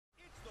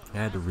I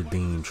had to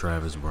redeem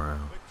Travis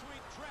Browne.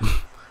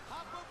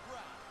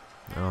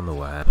 I don't know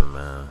what happened,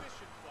 man.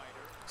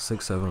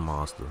 6'7"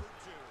 monster.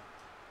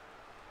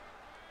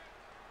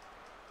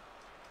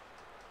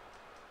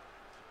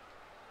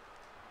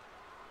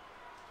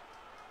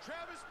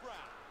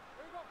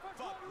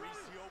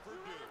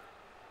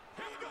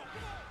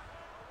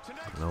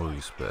 No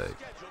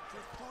respect.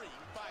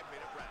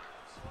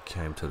 He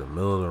came to the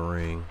middle of the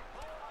ring.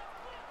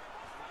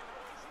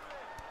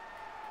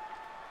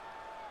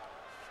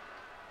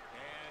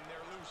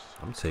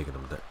 I'm taking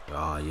him down.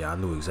 Oh, yeah, I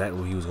knew exactly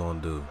what he was going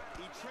to do.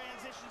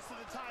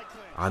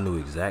 I knew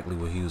exactly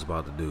what he was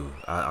about to do.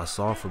 I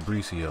saw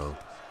Fabricio,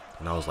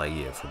 and I was like,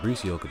 yeah,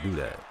 Fabricio could do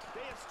that.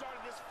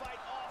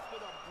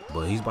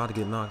 But he's about to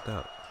get knocked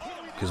out.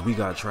 Because we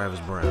got Travis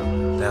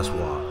Browne. That's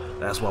why.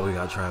 That's why we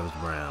got Travis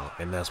Browne.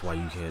 And that's why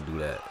you can't do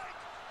that.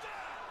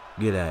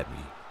 Get at me.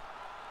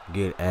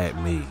 Get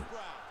at me.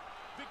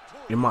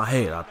 In my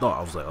head, I thought,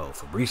 I was like, oh,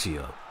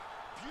 Fabricio.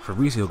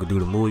 Fabricio could do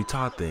the Muay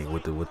Thai thing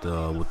with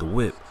the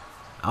whip.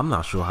 I'm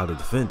not sure how to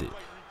defend it.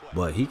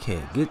 But he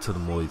can't get to the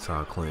Muay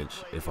Thai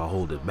clinch if I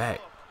hold it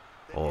back.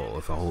 Or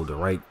if I hold the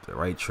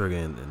right trigger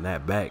and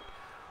that back.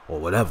 Or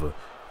whatever.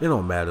 It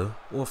don't matter.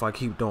 Or if I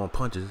keep throwing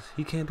punches,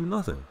 he can't do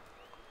nothing.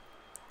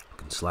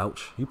 Can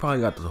slouch. You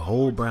probably got the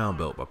whole brown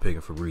belt by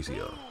picking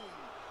Fabricio.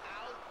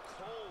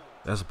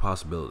 That's a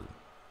possibility.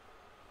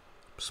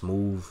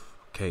 Smooth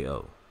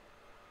KO.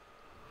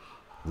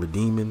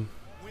 Redeeming.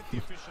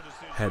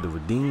 Had to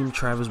redeem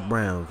Travis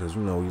Browne because,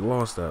 you know, he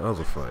lost that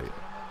other fight.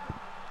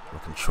 The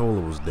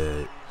controller was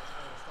dead.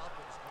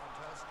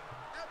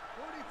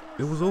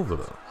 It was over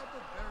though.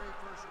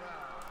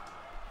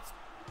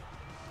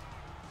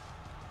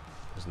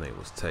 His name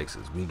was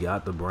Texas. We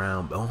got the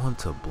brown belt on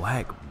to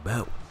black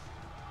belt.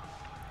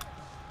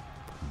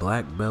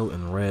 Black belt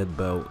and red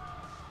belt.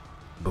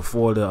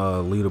 Before the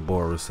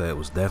leaderboard reset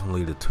was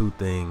definitely the two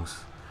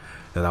things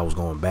that I was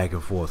going back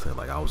and forth in.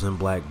 Like I was in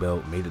black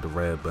belt, made it to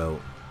red belt,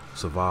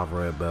 survive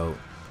red belt,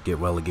 get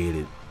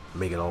relegated,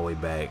 make it all the way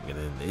back, and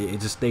then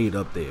it just stayed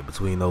up there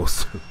between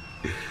those two.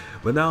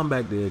 But now I'm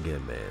back there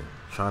again, man.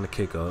 Trying to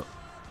kick up.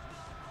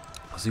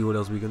 See what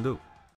else we can do.